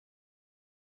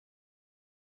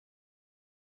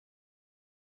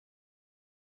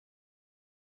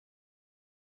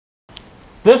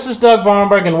This is Doug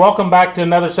Vahrenberg, and welcome back to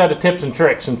another set of tips and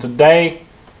tricks. And today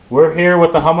we're here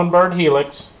with the Humminbird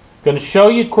HELIX. Going to show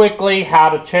you quickly how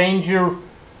to change your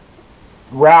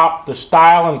route, the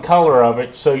style and color of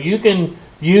it, so you can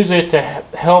use it to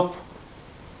help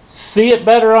see it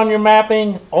better on your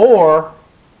mapping, or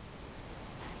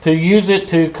to use it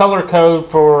to color code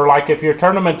for, like, if you're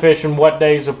tournament fishing, what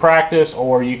days of practice,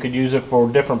 or you could use it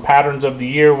for different patterns of the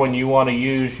year when you want to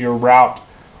use your route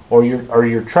or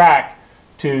your track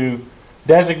to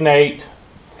designate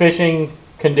fishing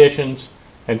conditions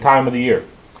and time of the year.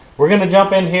 We're going to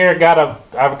jump in here.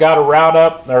 I've got a route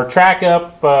up, or track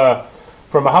up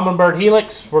from a Humminbird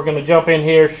HELIX. We're going to jump in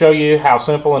here, show you how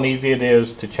simple and easy it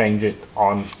is to change it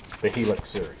on the HELIX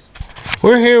series.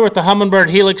 We're here with the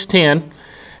Humminbird HELIX 10,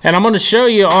 and I'm going to show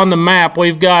you on the map.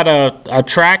 We've got a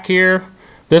track here.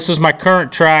 This is my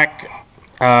current track.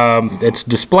 It's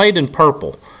displayed in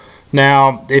purple.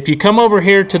 Now, if you come over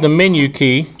here to the menu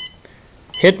key,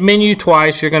 hit menu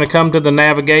twice, you're going to come to the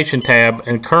navigation tab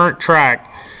and current track,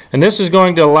 and this is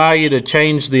going to allow you to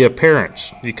change the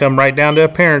appearance. You come right down to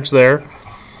appearance there.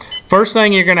 First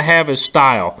thing you're going to have is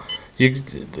style.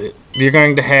 You're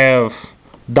going to have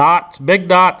dots, big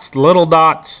dots, little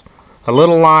dots, a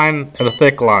little line, and a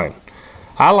thick line.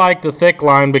 I like the thick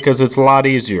line because it's a lot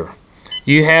easier.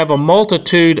 You have a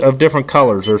multitude of different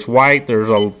colors. There's white, there's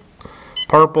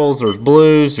purples, there's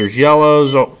blues, there's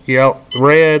yellows,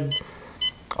 red,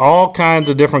 all kinds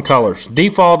of different colors.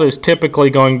 Default is typically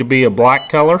going to be a black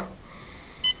color.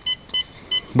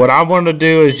 What I want to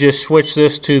do is just switch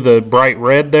this to the bright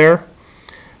red there,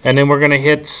 and then we're going to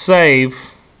hit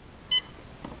save,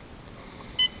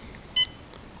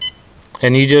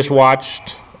 and you just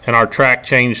watched and our track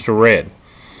changed to red.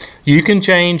 You can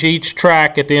change each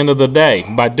track at the end of the day.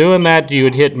 By doing that, you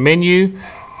would hit menu,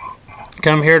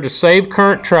 come here to save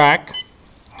current track,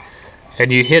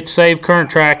 and you hit save current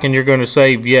track, and you're going to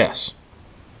save yes.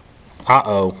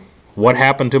 Uh-oh, what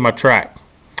happened to my track?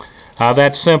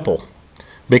 That's simple.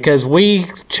 Because we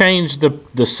changed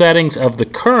the settings of the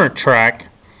current track,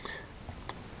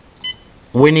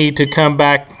 we need to come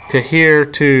back to here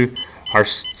to our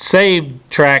saved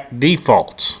track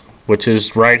defaults, which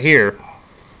is right here.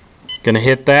 Going to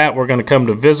hit that. We're going to come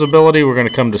to visibility. We're going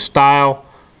to come to style.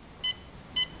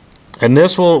 And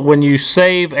this will, when you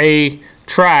save a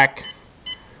track,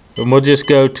 and we'll just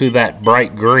go to that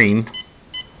bright green.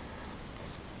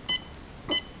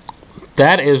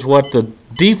 That is what the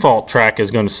default track is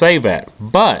going to save at.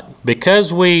 But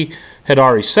because we had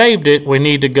already saved it, we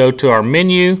need to go to our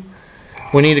menu.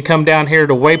 We need to come down here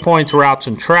to waypoints, routes,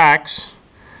 and tracks.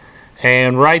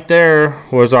 And right there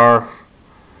was our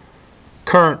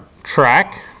current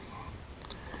track.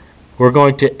 We're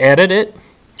going to edit it.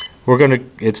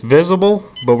 It's visible,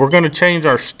 but we're going to change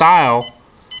our style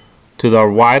to the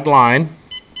wide line.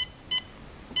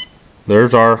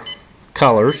 There's our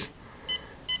colors.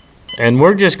 And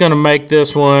we're just going to make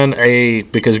this one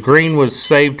because green was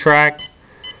saved track,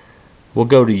 we'll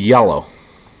go to yellow.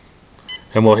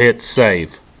 And we'll hit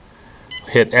save.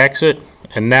 Hit exit,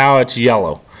 and now it's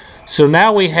yellow. So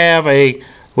now we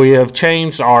have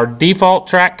changed our default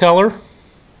track color.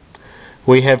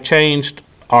 We have changed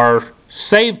our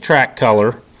save track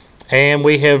color, and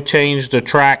we have changed a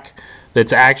track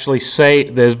that's actually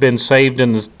that has been saved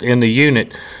in the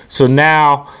unit. So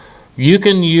now you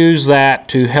can use that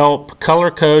to help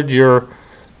color code your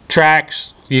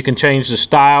tracks. You can change the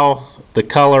style, the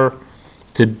color,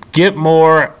 to get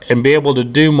more and be able to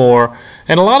do more.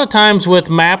 And a lot of times with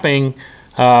mapping,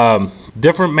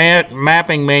 different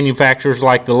mapping manufacturers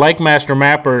like the Lake Master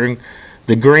Mapper,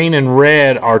 the green and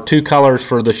red are two colors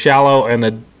for the shallow and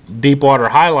the deep water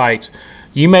highlights.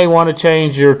 You may want to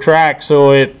change your track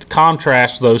so it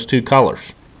contrasts those two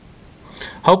colors.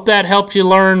 Hope that helps you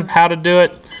learn how to do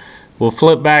it. We'll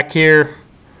flip back here,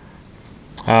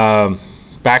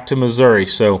 back to Missouri.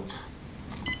 So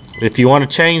if you want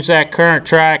to change that current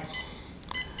track,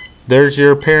 there's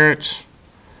your appearance.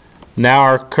 Now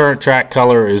our current track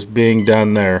color is being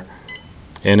done there.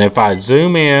 And if I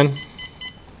zoom in,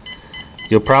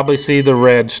 you'll probably see the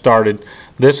red started.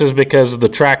 This is because of the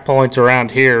track points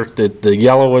around here. The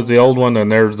yellow was the old one,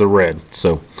 and there's the red.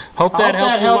 So hope that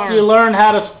helped you learn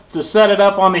how to set it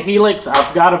up on the HELIX.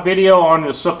 I've got a video on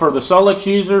for the Solix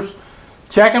users.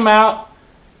 Check them out.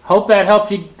 Hope that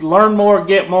helps you learn more,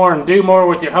 get more, and do more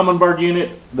with your Humminbird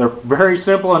unit. They're very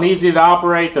simple and easy to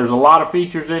operate. There's a lot of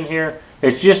features in here.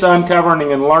 It's just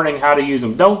uncovering and learning how to use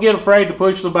them. Don't get afraid to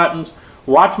push the buttons.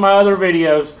 Watch my other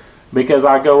videos, because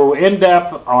I go in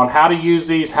depth on how to use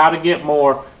these, how to get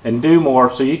more and do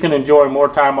more, so you can enjoy more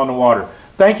time on the water.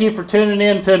 thank you for tuning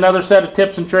in to another set of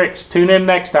tips and tricks. Tune in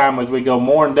next time as we go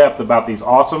more in depth about these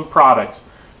awesome products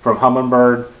from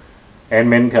Humminbird and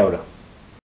Minn Kota.